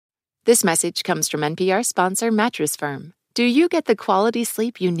This message comes from NPR sponsor Mattress Firm. Do you get the quality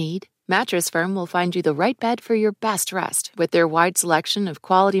sleep you need? Mattress Firm will find you the right bed for your best rest with their wide selection of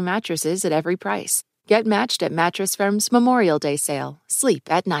quality mattresses at every price. Get matched at Mattress Firm's Memorial Day sale. Sleep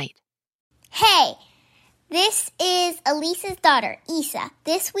at night. Hey, this is Elisa's daughter, Isa.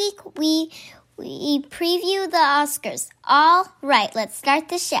 This week we preview the Oscars. All right, let's start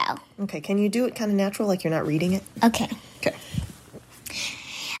the show. Okay, can you do it kind of natural, like you're not reading it? Okay. Okay.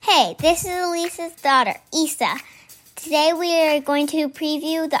 Hey, this is Elisa's daughter, Isa. Today we are going to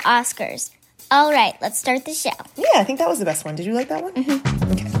preview the Oscars. All right, let's start the show. Yeah, I think that was the best one. Did you like that one?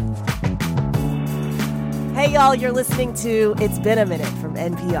 Mm-hmm. Okay. Hey, y'all, you're listening to It's Been a Minute from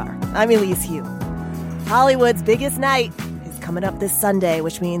NPR. I'm Elise Hu. Hollywood's biggest night is coming up this Sunday,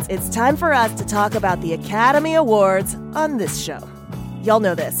 which means it's time for us to talk about the Academy Awards on this show. Y'all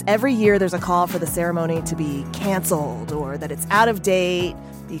know this. Every year there's a call for the ceremony to be canceled or that it's out of date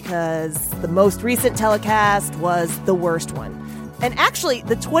because the most recent telecast was the worst one. And actually,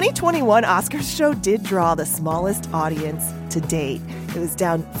 the 2021 Oscars show did draw the smallest audience to date. It was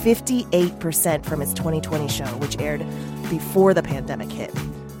down 58% from its 2020 show, which aired before the pandemic hit.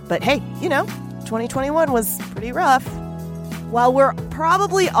 But hey, 2021 was pretty rough. While we're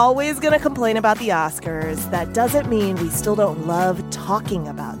probably always going to complain about the Oscars, that doesn't mean we still don't love talking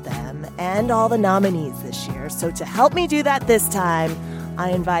about them and all the nominees this year. So to help me do that this time,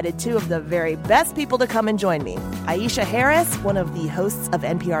 I invited two of the very best people to come and join me. Aisha Harris, one of the hosts of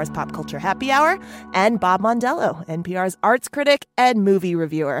NPR's Pop Culture Happy Hour, and Bob Mondello, NPR's arts critic and movie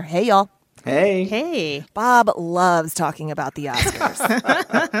reviewer. Hey, y'all. Hey. Hey. Bob loves talking about the Oscars.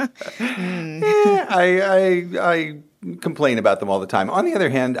 I complain about them all the time. On the other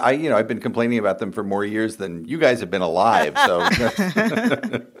hand, I've been complaining about them for more years than you guys have been alive. So,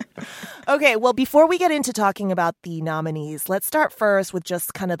 okay, well, before we get into talking about the nominees, let's start first with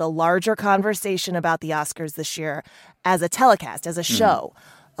just kind of the larger conversation about the Oscars this year as a telecast, as a show.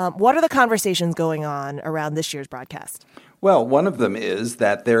 What are the conversations going on around this year's broadcast? Well, one of them is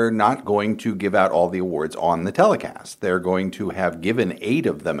that they're not going to give out all the awards on the telecast. They're going to have given 8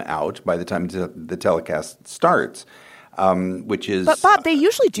 of them out by the time the telecast starts. Which is... But, Bob, they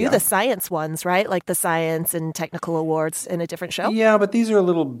usually do the science ones, right? Like the science and technical awards in a different show? Yeah, but these are a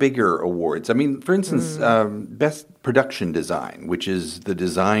little bigger awards. I mean, for instance, Best Production Design, which is the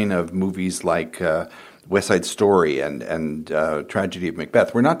design of movies like West Side Story and Tragedy of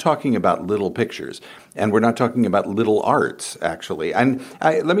Macbeth. We're not talking about little pictures, and we're not talking about little arts, actually. And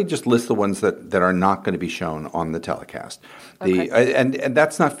let me just list the ones that are not going to be shown on the telecast. Okay. And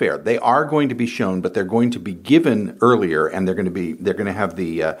that's not fair. They are going to be shown, but they're going to be given earlier, and they're going to have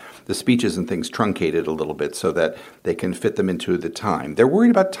the speeches and things truncated a little bit so that they can fit them into the time. They're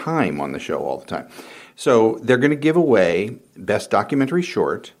worried about time on the show all the time. So they're going to give away Best Documentary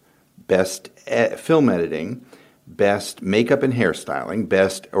Short, Best Film Editing, Best Makeup and Hairstyling,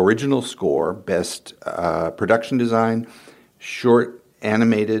 Best Original Score, Best Production Design, Short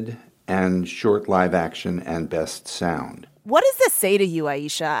Animated and Short Live Action, and Best Sound. What does this say to you,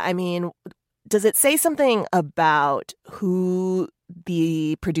 Aisha? I mean, does it say something about who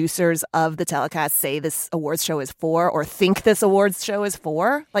the producers of the telecast say this awards show is for or think this awards show is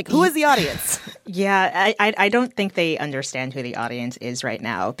for? Like, who is the audience? Yeah, I don't think they understand who the audience is right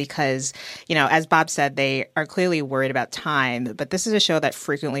now because, as Bob said, they are clearly worried about time. But this is a show that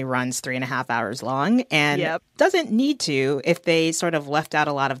frequently runs 3.5 hours long and doesn't need to if they sort of left out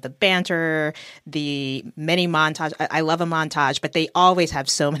a lot of the banter, the many montage. I love a montage, but they always have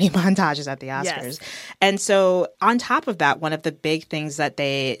so many montages at the Oscars. Yes. And so on top of that, one of the big things that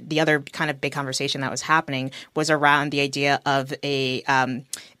the other kind of big conversation that was happening was around the idea of a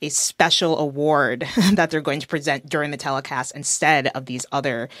special award that they're going to present during the telecast instead of these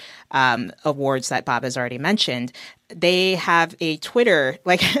other awards that Bob has already mentioned. They have a Twitter,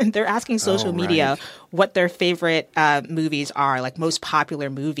 like they're asking social media what their favorite movies are, like most popular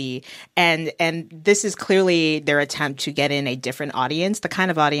movie. And this is clearly their attempt to get in a different audience, the kind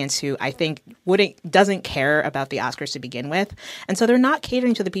of audience who I think doesn't care about the Oscars to begin with. And so they're not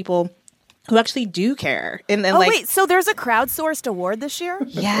catering to the people who actually do care. And then, wait, so there's a crowdsourced award this year?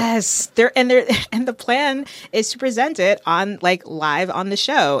 Yes. And the plan is to present it on live on the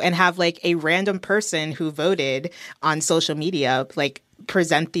show and have a random person who voted on social media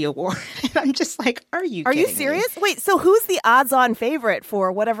present the award. And I'm just are you serious? Me? Wait, so who's the odds-on favorite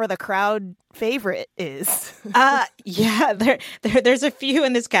for whatever the crowd favorite is. Yeah, there's a few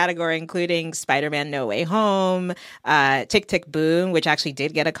in this category, including Spider-Man: No Way Home, Tick Tick Boom, which actually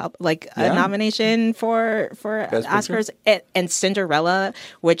did get a nomination for Best Oscars, and Cinderella,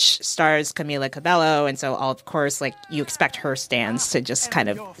 which stars Camila Cabello, and so of course, like, you expect her stands to just kind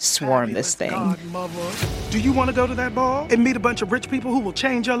of swarm this thing. Do you want to go to that ball and meet a bunch of rich people who will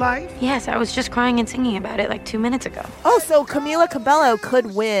change your life? Yes, I was just crying and singing about it like 2 minutes ago. Oh, so Camila Cabello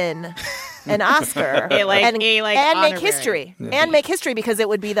could win an Oscar and make history. Yeah. And make history because it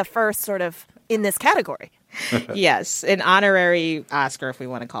would be the first sort of in this category. Yes, an honorary Oscar, if we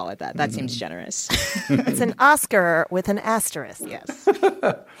want to call it that. That seems generous. It's an Oscar with an asterisk. Yes.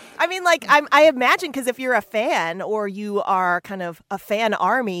 I mean, like, I imagine, because if you're a fan or you are kind of a fan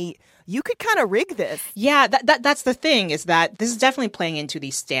army, you could kind of rig this. Yeah, that's the thing, is that this is definitely playing into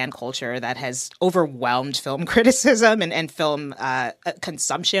the stan culture that has overwhelmed film criticism and film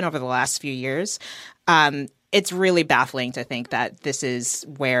consumption over the last few years. It's really baffling to think that this is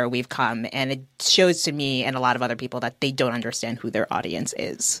where we've come, and it shows to me and a lot of other people that they don't understand who their audience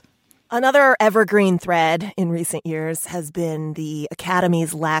is. Another evergreen thread in recent years has been the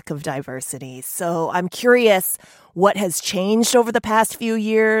Academy's lack of diversity. So I'm curious what has changed over the past few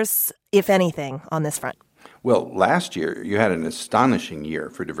years, if anything, on this front. Well, last year, you had an astonishing year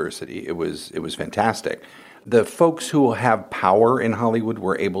for diversity. It was fantastic. The folks who have power in Hollywood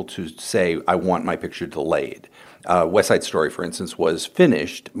were able to say, I want my picture delayed. West Side Story, for instance, was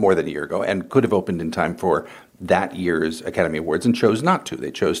finished more than a year ago and could have opened in time for that year's Academy Awards and chose not to.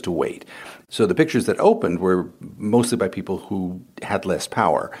 They chose to wait. So the pictures that opened were mostly by people who had less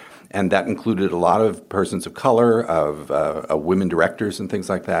power. And that included a lot of persons of color, of women directors and things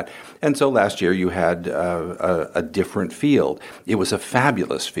like that. And so last year you had a different field. It was a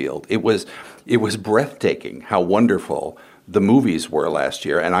fabulous field. It was breathtaking how wonderful the movies were last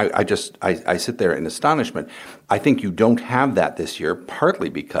year. And I sit there in astonishment. I think you don't have that this year, partly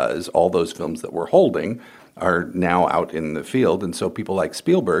because all those films that we're holding are now out in the field. And so people like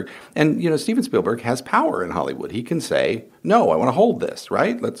Spielberg, and, Steven Spielberg has power in Hollywood. He can say, no, I want to hold this,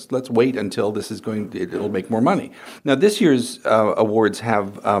 right? Let's wait until this is it'll make more money. Now, this year's awards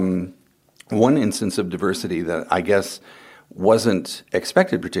have one instance of diversity that I guess wasn't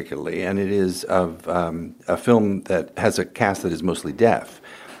expected particularly, and it is of a film that has a cast that is mostly deaf.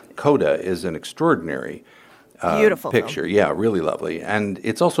 Coda is an extraordinary beautiful picture. Film. Yeah, really lovely. And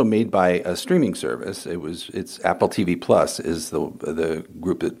it's also made by a streaming service. It's Apple TV Plus is the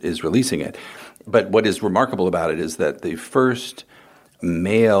group that is releasing it. But what is remarkable about it is that the first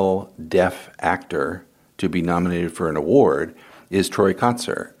male deaf actor to be nominated for an award is Troy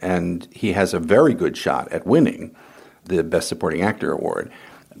Kotsur, and he has a very good shot at winning the Best Supporting Actor award,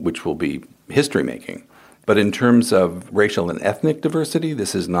 which will be history-making. But in terms of racial and ethnic diversity,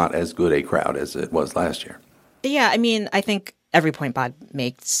 this is not as good a crowd as it was last year. Yeah, I mean, I think every point Bob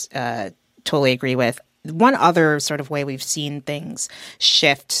makes, totally agree with. One other sort of way we've seen things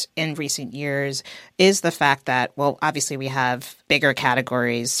shift in recent years is the fact that, well, obviously we have bigger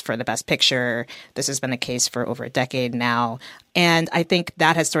categories for the Best Picture. This has been the case for over a decade now. And I think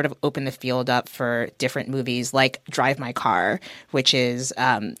that has sort of opened the field up for different movies like Drive My Car, which is,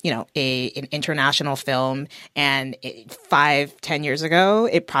 an international film. And 5-10 years ago,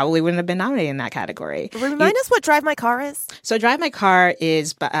 it probably wouldn't have been nominated in that category. Remind us what Drive My Car is. So Drive My Car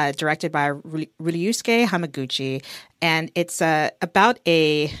is directed by Ryusuke Hamaguchi. And it's about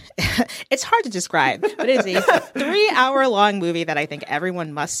it's hard to describe, but it is a 3-hour-long movie that I think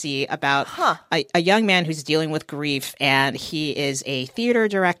everyone must see about a young man who's dealing with grief, and he is a theater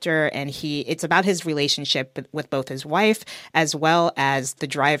director, and it's about his relationship with both his wife as well as the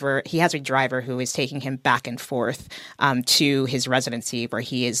driver. He has a driver who is taking him back and forth to his residency where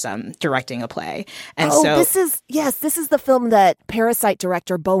he is directing a play. And this is the film that Parasite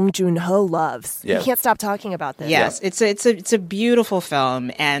director Bong Joon-ho loves. Yeah. He can't stop talking about this. Yes, yeah. It's a beautiful film,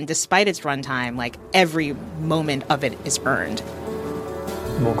 and despite its runtime, like, every moment of it is earned.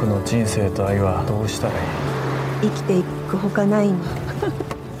 僕の人生と愛はどうしたらいい? 生きていくほかないの。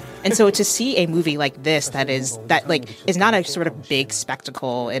 And so to see a movie like this that is not a sort of big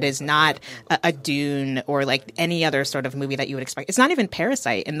spectacle, it is not a Dune or like any other sort of movie that you would expect. It's not even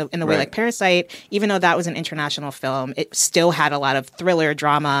Parasite in the way like Parasite, even though that was an international film, it still had a lot of thriller,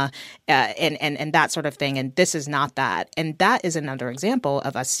 drama, and that sort of thing. And this is not that. And that is another example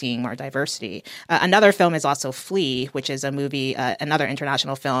of us seeing more diversity. Another film is also Flee, which is a movie, another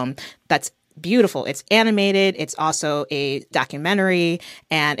international film that's beautiful. It's animated. It's also a documentary,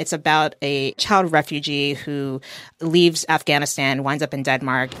 and it's about a child refugee who leaves Afghanistan, winds up in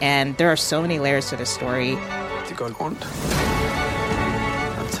Denmark, and there are so many layers to this story. Det går ondt.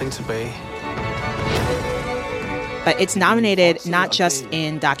 At tænke tilbage. But it's nominated not just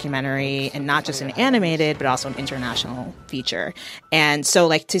in documentary and not just in animated, but also an international feature. And so,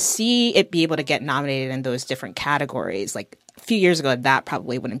 like, to see it be able to get nominated in those different categories, like a few years ago, that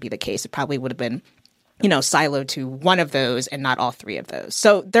probably wouldn't be the case. It probably would have been, siloed to one of those and not all three of those.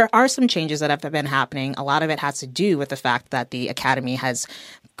 So there are some changes that have been happening. A lot of it has to do with the fact that the Academy has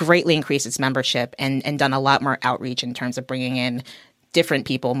greatly increased its membership and done a lot more outreach in terms of bringing in different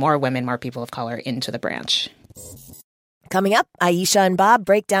people, more women, more people of color into the branch. Coming up, Aisha and Bob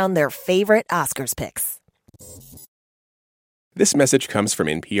break down their favorite Oscars picks. This message comes from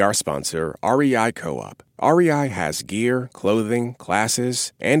NPR sponsor REI Co-op. REI has gear, clothing,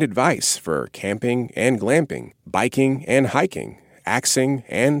 classes, and advice for camping and glamping, biking and hiking, axing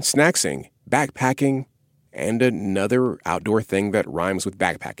and snacksing, backpacking, and another outdoor thing that rhymes with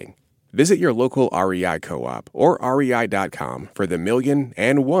backpacking. Visit your local REI Co-op or rei.com for the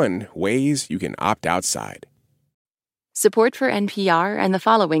 1,000,001 ways you can opt outside. Support for NPR and the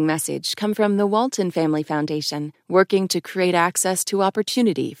following message come from the Walton Family Foundation, working to create access to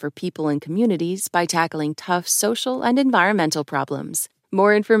opportunity for people and communities by tackling tough social and environmental problems.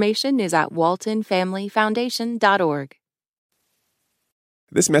 More information is at waltonfamilyfoundation.org.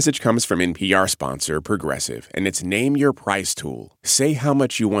 This message comes from NPR sponsor Progressive and its Name Your Price tool. Say how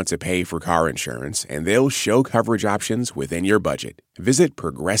much you want to pay for car insurance, and they'll show coverage options within your budget. Visit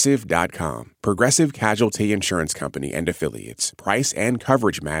Progressive.com. Progressive Casualty Insurance Company and Affiliates. Price and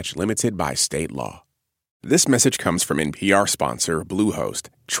coverage match limited by state law. This message comes from NPR sponsor Bluehost.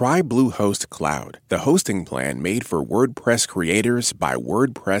 Try Bluehost Cloud, the hosting plan made for WordPress creators by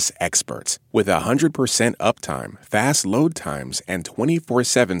WordPress experts. With 100% uptime, fast load times, and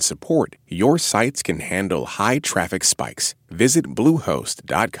 24/7 support, your sites can handle high traffic spikes. Visit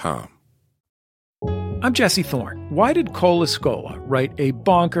Bluehost.com. I'm Jesse Thorne. Why did Cole Escola write a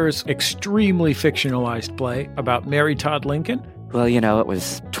bonkers, extremely fictionalized play about Mary Todd Lincoln? Well, it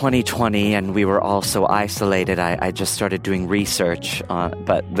was 2020 and we were all so isolated. I just started doing research,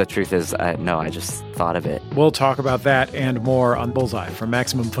 but the truth is, no, I just thought of it. We'll talk about that and more on Bullseye from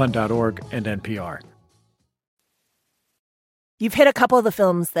MaximumFun.org and NPR. You've hit a couple of the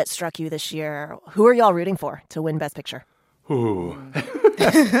films that struck you this year. Who are y'all rooting for to win Best Picture? Ooh.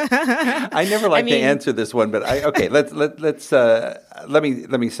 I never like to answer this one, but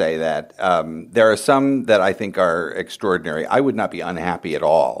let me say that there are some that I think are extraordinary. I would not be unhappy at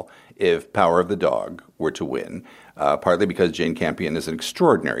all if Power of the Dog were to win, partly because Jane Campion is an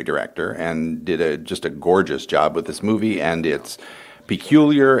extraordinary director and did just a gorgeous job with this movie, and it's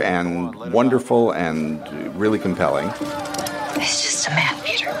peculiar and wonderful and really compelling. It's just a man,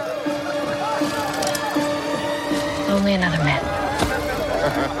 Peter. Only another man.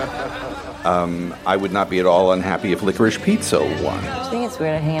 I would not be at all unhappy if Licorice Pizza won. I think it's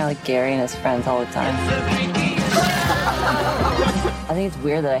weird to hang out with Gary and his friends all the time. I think it's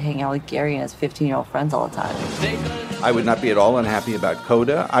weird that I hang out with Gary and his 15-year-old friends all the time. I would not be at all unhappy about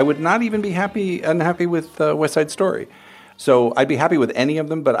Coda. I would not even be unhappy with West Side Story. So I'd be happy with any of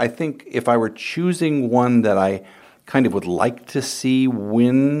them, but I think if I were choosing one that I kind of would like to see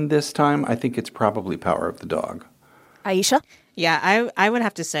win this time, I think it's probably Power of the Dog. Aisha? Yeah, I would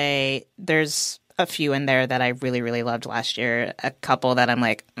have to say there's a few in there that I really, really loved last year. A couple that I'm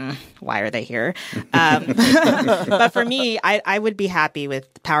like, why are they here? But for me, I would be happy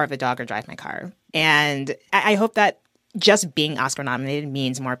with Power of the Dog or Drive My Car. And I hope that just being Oscar nominated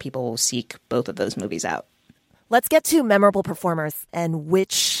means more people will seek both of those movies out. Let's get to memorable performers and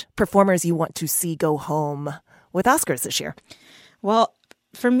which performers you want to see go home with Oscars this year. Well,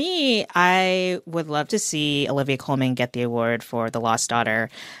 for me, I would love to see Olivia Colman get the award for The Lost Daughter.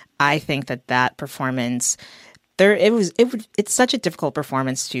 I think that performance, it's such a difficult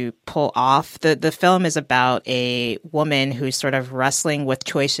performance to pull off. The film is about a woman who's sort of wrestling with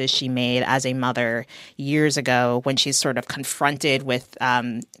choices she made as a mother years ago when she's sort of confronted with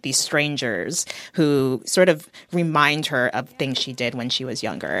these strangers who sort of remind her of things she did when she was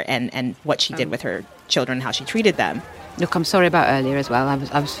younger and what she did with her children, how she treated them. Look, I'm sorry about earlier as well.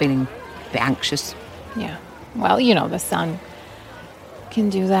 I was feeling a bit anxious. Yeah. Well, the sun can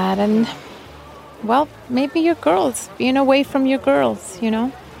do that. And, well, maybe your girls, being away from your girls,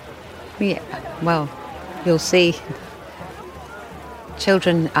 Yeah, well, you'll see.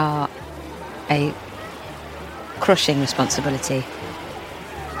 Children are a crushing responsibility.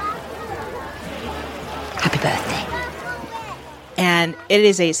 Happy birthday. And it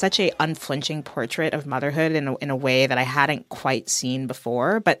is such a unflinching portrait of motherhood in a way that I hadn't quite seen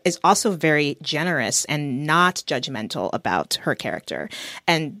before, but is also very generous and not judgmental about her character.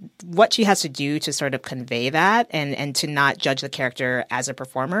 And what she has to do to sort of convey that and to not judge the character as a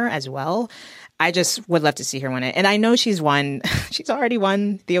performer as well, I just would love to see her win it. And I know she's already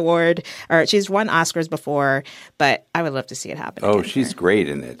won the award, or she's won Oscars before, but I would love to see it happen. Oh, she's great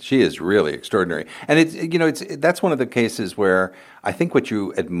in it. She is really extraordinary. And that's one of the cases where I think what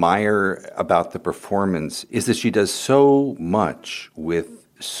you admire about the performance is that she does so much with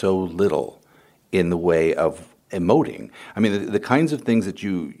so little in the way of emoting. I mean, the kinds of things that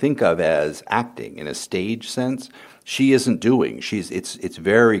you think of as acting in a stage sense, she isn't doing. It's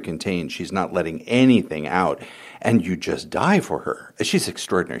very contained. She's not letting anything out. And you just die for her. She's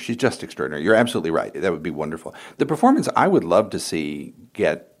extraordinary. She's just extraordinary. You're absolutely right. That would be wonderful. The performance I would love to see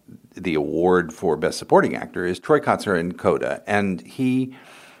get the award for Best Supporting Actor is Troy Kotsur in Coda. And he,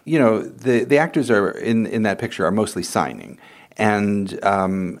 the actors are in that picture are mostly signing. And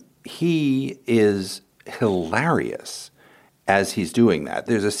he is hilarious as he's doing that.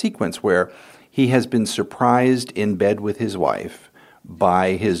 There's a sequence where he has been surprised in bed with his wife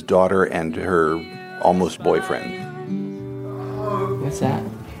by his daughter and her almost boyfriend. What's that?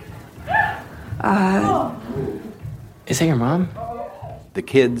 Is that your mom? The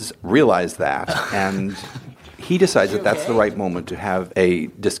kids realize that, and he decides that that's the right moment to have a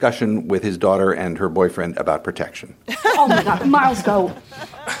discussion with his daughter and her boyfriend about protection. Oh my God, Miles, go.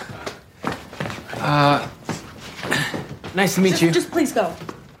 Nice to meet you. Just please go.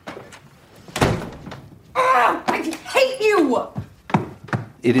 I hate you!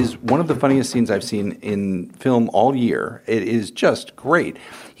 It is one of the funniest scenes I've seen in film all year. It is just great.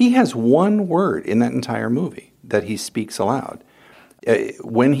 He has one word in that entire movie that he speaks aloud.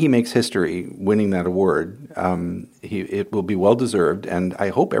 When he makes history winning that award, it will be well-deserved, and I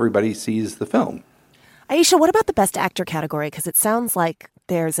hope everybody sees the film. Aisha, what about the Best Actor category? Because it sounds like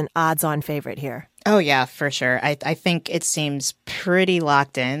there's an odds-on favorite here. Oh, yeah, for sure. I think it seems pretty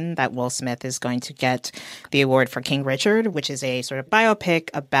locked in that Will Smith is going to get the award for King Richard, which is a sort of biopic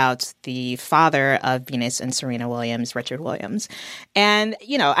about the father of Venus and Serena Williams, Richard Williams. And,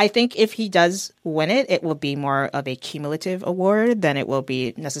 I think if he does win it, it will be more of a cumulative award than it will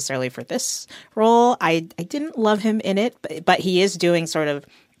be necessarily for this role. I didn't love him in it, but he is doing sort of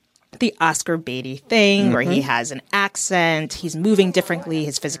the Oscar Beatty thing where he has an accent, he's moving differently,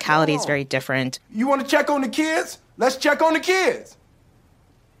 his physicality is very different. You want to check on the kids? Let's check on the kids.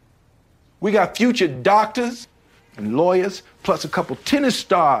 We got future doctors and lawyers, plus a couple tennis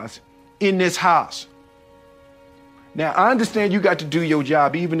stars in this house. Now, I understand you got to do your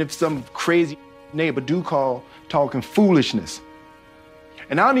job, even if some crazy neighbor do call talking foolishness.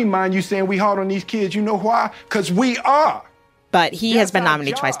 And I don't even mind you saying we hard on these kids. You know why? Because we are. But he has been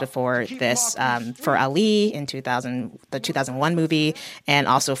nominated twice before this, for Ali in the 2001 movie, and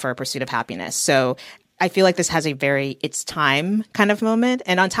also for Pursuit of Happiness. So I feel like this has a very it's time kind of moment.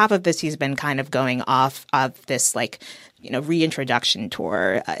 And on top of this, he's been kind of going off of this reintroduction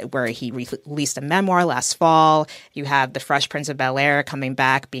tour where he released a memoir last fall. You have The Fresh Prince of Bel-Air coming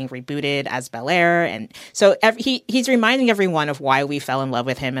back, being rebooted as Bel-Air. And so he's reminding everyone of why we fell in love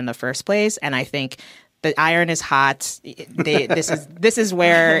with him in the first place. And I think the iron is hot. This is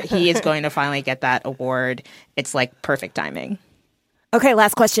where he is going to finally get that award. It's like perfect timing. Okay,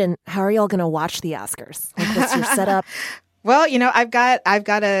 last question. How are y'all going to watch the Oscars? What's your setup? Well, I've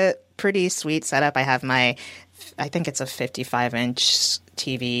got a pretty sweet setup. I have I think it's a 55-inch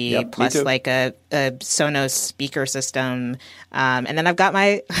TV plus like a Sonos speaker system, and then I've got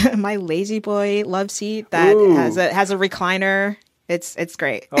my my Lazy Boy love seat that has a recliner. It's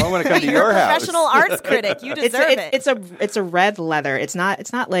great. Oh, I want to come to your house. Professional arts critic, you deserve it. It's a red leather. It's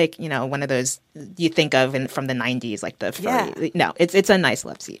not like one of those you think of from the 90s, like the furry. Yeah. No, it's a nice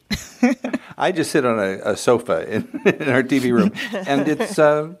love seat. I just sit on a sofa in our TV room, and it's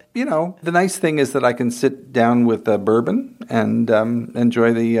the nice thing is that I can sit down with bourbon and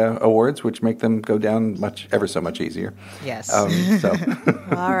enjoy the awards, which make them go down ever so much easier. Yes. All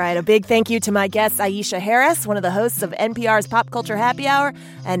right, a big thank you to my guest Aisha Harris, one of the hosts of NPR's Pop Culture Happy Hour,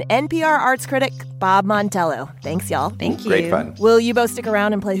 and NPR arts critic Bob Montello. Thanks, y'all. Thank you. Great fun. Will you both stick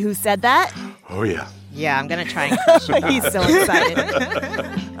around and play Who Said That? Oh, yeah. Yeah, I'm going to try. He's so excited.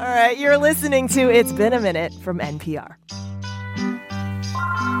 All right, you're listening to It's Been a Minute from NPR.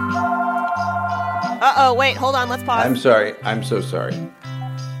 Uh-oh, wait, hold on, let's pause. I'm sorry. I'm so sorry.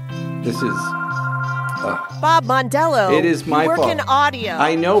 This is... Bob Mondello. It is my fault. You work in audio.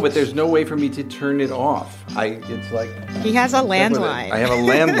 I know, but there's no way for me to turn it off. It's like... He has a landline. I have a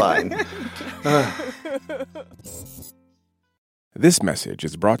landline. This message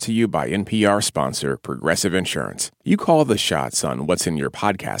is brought to you by NPR sponsor Progressive Insurance. You call the shots on what's in your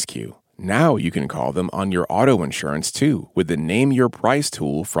podcast queue. Now you can call them on your auto insurance, too, with the Name Your Price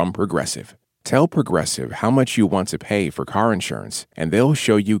tool from Progressive. Tell Progressive how much you want to pay for car insurance, and they'll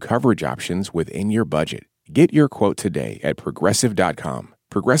show you coverage options within your budget. Get your quote today at Progressive.com.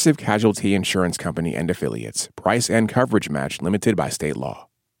 Progressive Casualty Insurance Company and Affiliates. Price and coverage match limited by state law.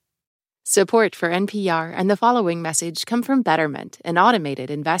 Support for NPR and the following message come from Betterment, an automated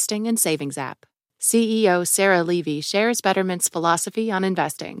investing and savings app. CEO Sarah Levy shares Betterment's philosophy on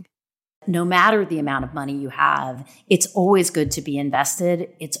investing. No matter the amount of money you have, it's always good to be invested.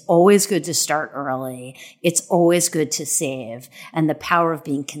 It's always good to start early. It's always good to save. And the power of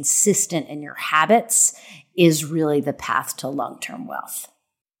being consistent in your habits is really the path to long-term wealth.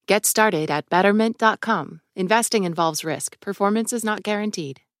 Get started at Betterment.com. Investing involves risk. Performance is not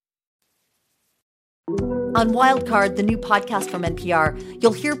guaranteed. On Wildcard, the new podcast from NPR,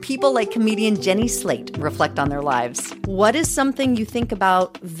 you'll hear people like comedian Jenny Slate reflect on their lives. What is something you think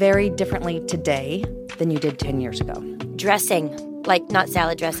about very differently today than you did 10 years ago? Dressing, like not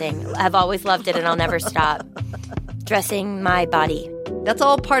salad dressing. I've always loved it and I'll never stop. Dressing my body. That's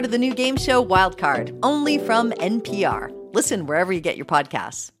all part of the new game show Wildcard, only from NPR. Listen wherever you get your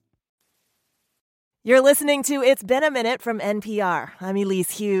podcasts. You're listening to It's Been a Minute from NPR. I'm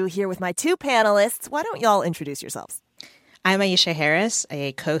Elise Hu, here with my two panelists. Why don't y'all introduce yourselves? I'm Aisha Harris,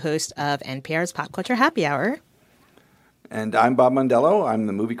 a co-host of NPR's Pop Culture Happy Hour. And I'm Bob Mondello. I'm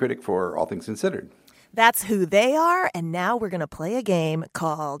the movie critic for All Things Considered. That's who they are, and now we're going to play a game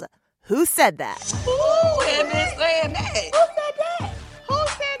called Who Said That? Who is saying that? Who said that? Who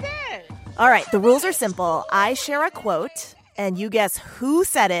said that? All right, the rules are simple. I share a quote, and you guess who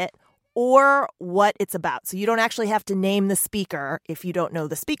said it or what it's about. So you don't actually have to name the speaker if you don't know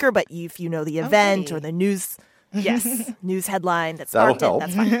the speaker, but if you know the event or the news, news headline that sparked it,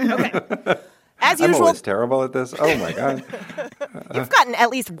 that's fine. Okay. As usual, I'm always terrible at this. Oh, my God. You've gotten at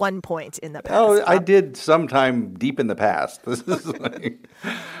least 1 point in the past. Oh, I did sometime deep in the past. This is like...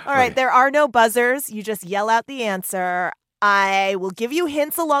 All right, there are no buzzers. You just yell out the answer. I will give you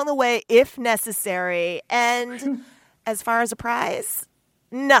hints along the way if necessary. And as far as a prize,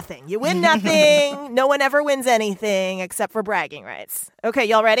 nothing. You win nothing. No one ever wins anything except for bragging rights. Okay,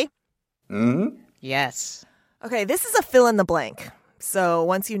 y'all ready? Mm-hmm. Yes. Okay, this is a fill in the blank. So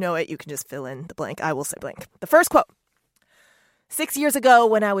once you know it, you can just fill in the blank. I will say blank. The first quote. 6 years ago,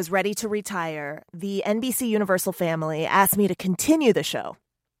 when I was ready to retire, the NBC Universal family asked me to continue the show.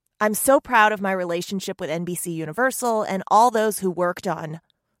 I'm so proud of my relationship with NBC Universal and all those who worked on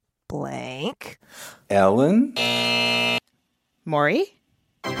blank. Ellen? Maury?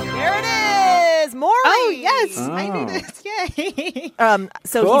 There it is! Maury! Oh, yes! I knew this. Yay!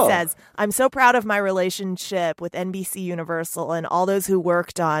 So Cool. he says, I'm so proud of my relationship with NBC Universal and all those who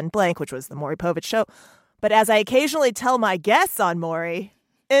worked on blank, which was the Maury Povich show. But as I occasionally tell my guests on Maury,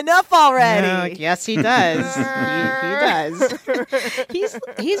 enough already. Oh, yes, he does. he does. He's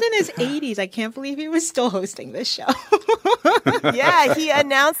in his 80s. I can't believe he was still hosting this show. Yeah, he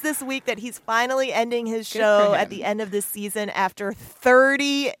announced this week that he's finally ending his show at the end of this season after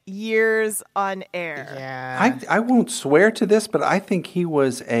 30 years on air. Yeah. I won't swear to this, but I think he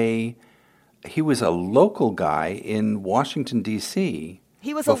was a local guy in Washington, D.C.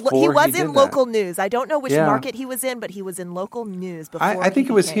 He was before he did in that. local news. I don't know which market he was in, but he was in local news before. I think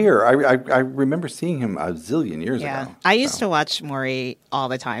it was here. I remember seeing him a zillion years ago. I used to watch Maury all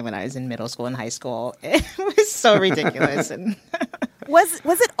the time when I was in middle school and high school. It was so ridiculous. And Was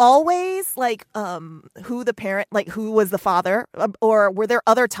it always like who the parent, like who was the father, or were there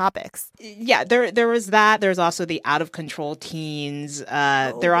other topics? Yeah, there was that. There's also the out of control teens.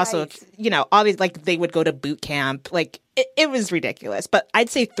 There also, all these, like, they would go to boot camp. Like, it was ridiculous. But I'd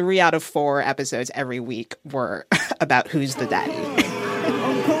say 3 out of 4 episodes every week were about who's the daddy.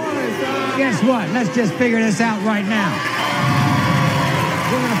 Guess what? Let's just figure this out right now.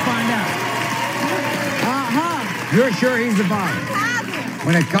 We're going to find out. You're sure he's the father?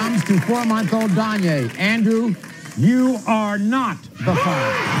 When it comes to 4-month-old Danye, Andrew, you are not the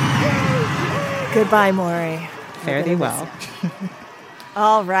father. Goodbye, Maury. Fare thee well.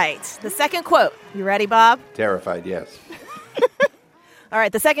 All right. The second quote. You ready, Bob? Terrified, yes. All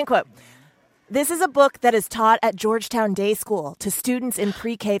right. The second quote. This is a book that is taught at Georgetown Day School to students in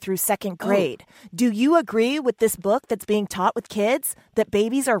pre-K through 2nd grade. Do you agree with this book that's being taught with kids that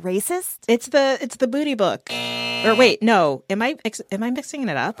babies are racist? It's the booty book. Or wait, no. Am I mixing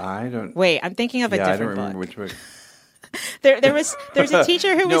it up? I don't. Wait, I'm thinking of a different I don't remember book. which book. There's a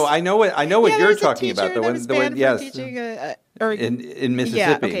teacher who was. No, I know what you're talking about. The one, yes, teaching, in Mississippi.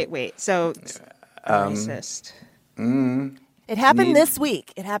 Yeah. Okay. Wait. So racist. It happened this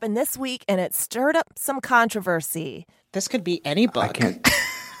week. And it stirred up some controversy. This could be any book. I can't.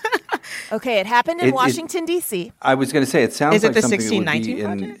 Okay, it happened in Washington, D.C. I was going to say, it sounds Is it like the something that would be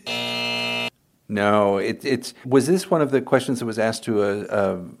 1619 in. No, was this one of the questions that was asked to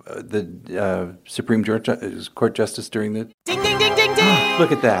the Supreme Court Justice during the... Ding, ding, ding, ding, ding!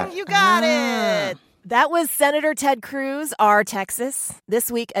 Look at that. You got it! That was Senator Ted Cruz, R. Texas, this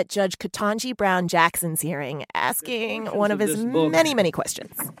week at Judge Ketanji Brown Jackson's hearing, asking one of his many, many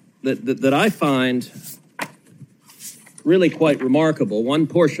questions. That I find really quite remarkable. One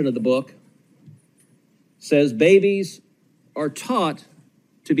portion of the book says babies are taught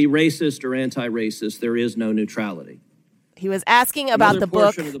to be racist or anti-racist. There is no neutrality. He was asking about the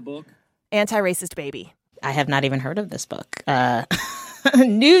book, of the book, Anti-Racist Baby. I have not even heard of this book.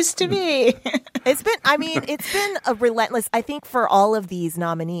 News to me. It's been a relentless, I think for all of these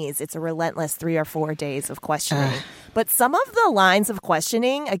nominees, it's a relentless 3 or 4 days of questioning. But some of the lines of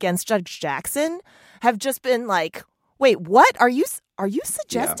questioning against Judge Jackson have just been like, wait, what? Are you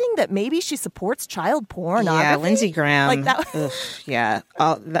suggesting that maybe she supports child pornography? Yeah, Lindsey Graham. Like that. Ugh, yeah,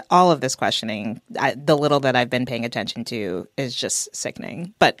 all of this questioning, the little that I've been paying attention to is just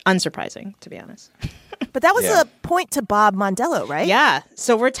sickening, but unsurprising, to be honest. But that was a point to Bob Mondello, right? Yeah,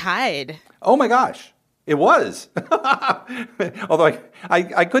 so we're tied. Oh my gosh, it was. Although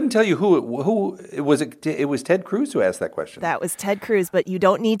I couldn't tell you who it was. It was Ted Cruz who asked that question. That was Ted Cruz, but you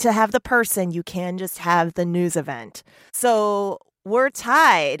don't need to have the person. You can just have the news event. So we're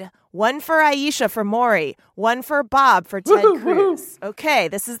tied. 1 for Aisha for Maury, 1 for Bob for Ted Cruz. Okay,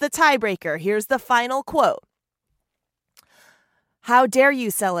 this is the tiebreaker. Here's the final quote. How dare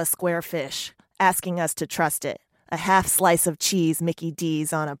you sell us square fish, asking us to trust it. A half slice of cheese Mickey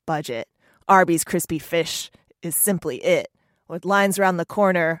D's on a budget. Arby's crispy fish is simply it. With lines around the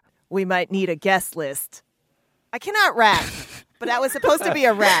corner, we might need a guest list. I cannot rap, but that was supposed to be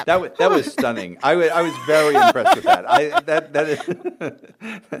a rap. That was stunning. I was very impressed with that.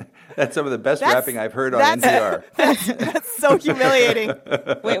 That's some of the best rapping I've heard on NPR. That's so humiliating.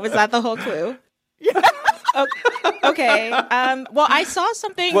 Wait, was that the whole clue? Yeah. Okay. Well, I saw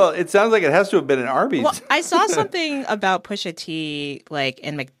something. Well, it sounds like it has to have been an Arby's. Well, I saw something about Pusha T, like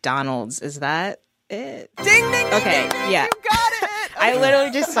in McDonald's. Is that it? Ding, ding, ding. Okay. Ding, yeah. You got it. I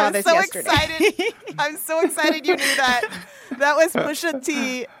literally just saw this yesterday. Excited. I'm so excited you knew that. That was Pusha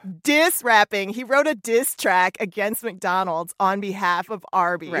T diss rapping. He wrote a diss track against McDonald's on behalf of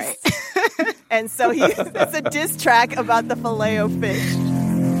Arby's. Right. And so it's a diss track about the Filet-O-Fish.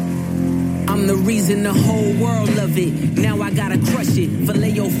 I'm the reason the whole world love it. Now I gotta crush it.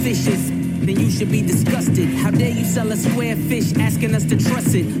 Filet-O-Fishes, then you should be disgusted. How dare you sell a square fish, asking us to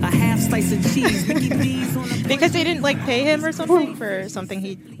trust it? A half slice of cheese, Mickey D's on a because they didn't pay him or something for something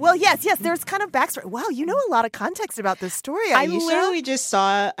he. Well, yes. There's kind of backstory. Wow, you know a lot of context about this story, Aisha. I literally just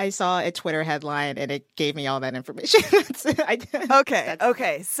saw a Twitter headline and it gave me all that information.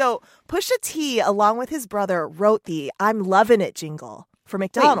 Okay. So Pusha T, along with his brother, wrote the "I'm Lovin' It" jingle for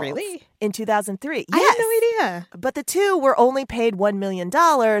McDonald's. Wait, really? In 2003. I had no idea. But the two were only paid $1 million,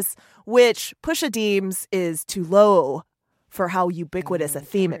 which Pusha deems is too low for how ubiquitous a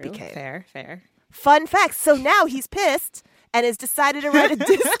theme it became. Fair. Fun fact. So now he's pissed and has decided to write a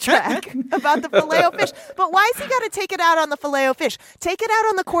diss track about the Filet-O-Fish. But why has he got to take it out on the Filet-O-Fish? Take it out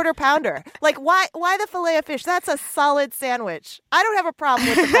on the Quarter Pounder. Like, why the Filet-O-Fish? That's a solid sandwich. I don't have a problem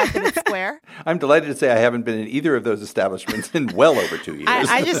with the fact that it's square. I'm delighted to say I haven't been in either of those establishments in well over 2 years.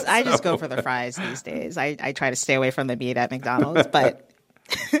 I just go for the fries these days. I try to stay away from the meat at McDonald's, but...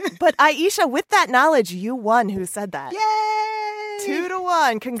 But Aisha, with that knowledge, you won. Who said that? Yay!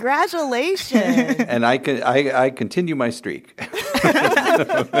 2-1. Congratulations. And I continue my streak.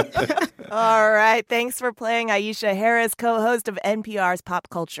 All right. Thanks for playing, Aisha Harris, co-host of NPR's Pop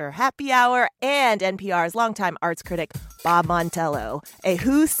Culture Happy Hour and NPR's longtime arts critic, Bob Montello, a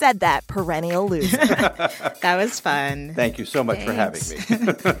Who Said That perennial loser. That was fun. Thank you so much for having me.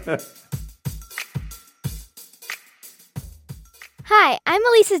 Hi, I'm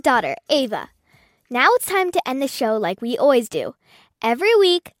Elisa's daughter, Ava. Now it's time to end the show like we always do. Every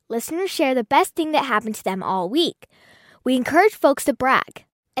week, listeners share the best thing that happened to them all week. We encourage folks to brag.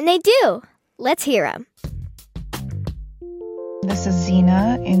 And they do. Let's hear them. This is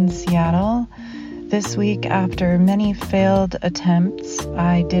Zena in Seattle. This week, after many failed attempts,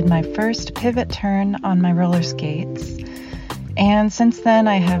 I did my first pivot turn on my roller skates. And since then,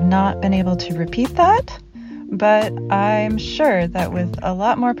 I have not been able to repeat that. But I'm sure that with a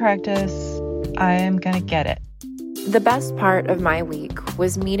lot more practice, I am going to get it. The best part of my week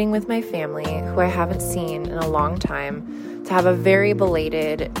was meeting with my family, who I haven't seen in a long time, to have a very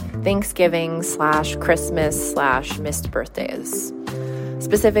belated Thanksgiving/Christmas/missed birthdays.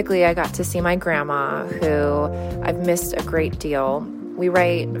 Specifically, I got to see my grandma, who I've missed a great deal. We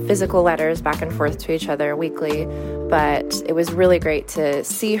write physical letters back and forth to each other weekly, but it was really great to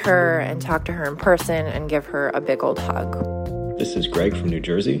see her and talk to her in person and give her a big old hug. This is Greg from New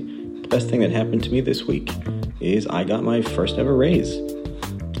Jersey. The best thing that happened to me this week is I got my first ever raise.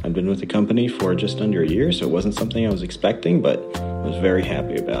 I've been with the company for just under a year, so it wasn't something I was expecting, but I was very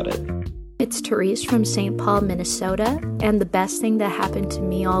happy about it. It's Therese from St. Paul, Minnesota, and the best thing that happened to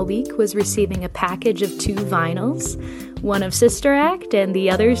me all week was receiving a package of 2 vinyls, one of Sister Act and the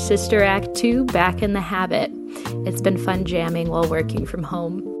other Sister Act 2, Back in the Habit. It's been fun jamming while working from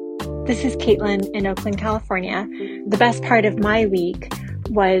home. This is Caitlin in Oakland, California. The best part of my week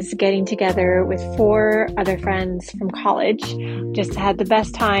was getting together with 4 other friends from college. Just had the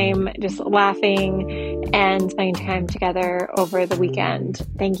best time, just laughing and spending time together over the weekend.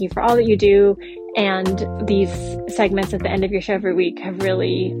 Thank you for all that you do. And these segments at the end of your show every week have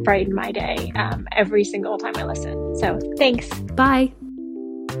really brightened my day every single time I listen. So thanks. Bye.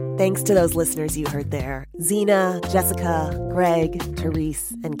 Thanks to those listeners you heard there, Zena, Jessica, Greg,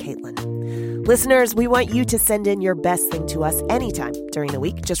 Therese, and Caitlin. Listeners, we want you to send in your best thing to us anytime during the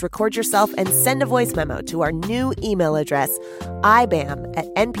week. Just record yourself and send a voice memo to our new email address,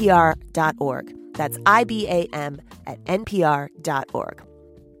 ibam@npr.org. That's IBAM@npr.org.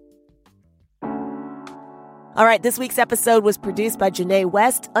 All right, this week's episode was produced by Janae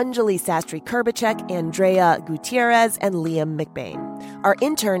West, Anjali Sastry-Kurbacek, Andrea Gutierrez, and Liam McBain. Our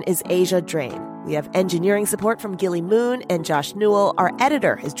intern is Asia Drain. We have engineering support from Gilly Moon and Josh Newell. Our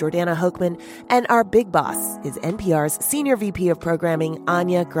editor is Jordana Hochman. And our big boss is NPR's Senior VP of Programming,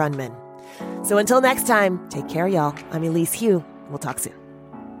 Anya Grunman. So until next time, take care, y'all. I'm Elise Hu. We'll talk soon.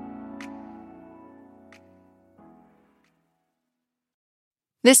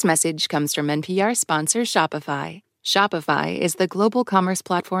 This message comes from NPR sponsor Shopify. Shopify is the global commerce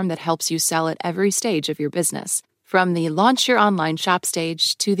platform that helps you sell at every stage of your business. From the launch your online shop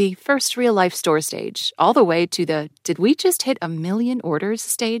stage to the first real-life store stage, all the way to the did we just hit 1 million orders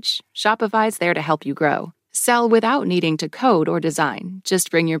stage, Shopify's there to help you grow. Sell without needing to code or design.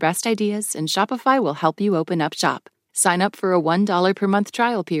 Just bring your best ideas and Shopify will help you open up shop. Sign up for a $1 per month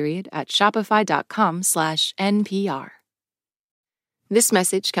trial period at shopify.com/NPR. This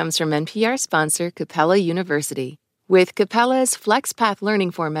message comes from NPR sponsor Capella University. With Capella's FlexPath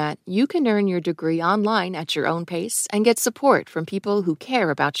learning format, you can earn your degree online at your own pace and get support from people who care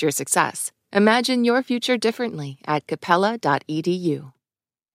about your success. Imagine your future differently at capella.edu.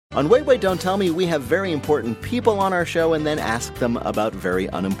 On Wait, Wait, Don't Tell Me, we have very important people on our show and then ask them about very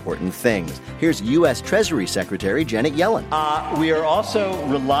unimportant things. Here's U.S. Treasury Secretary Janet Yellen. We are also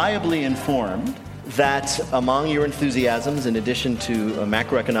reliably informed that among your enthusiasms, in addition to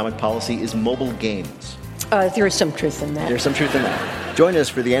macroeconomic policy, is mobile games. There is some truth in that. There's some truth in that. Join us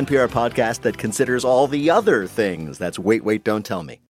for the NPR podcast that considers all the other things. That's Wait, Wait, Don't Tell Me.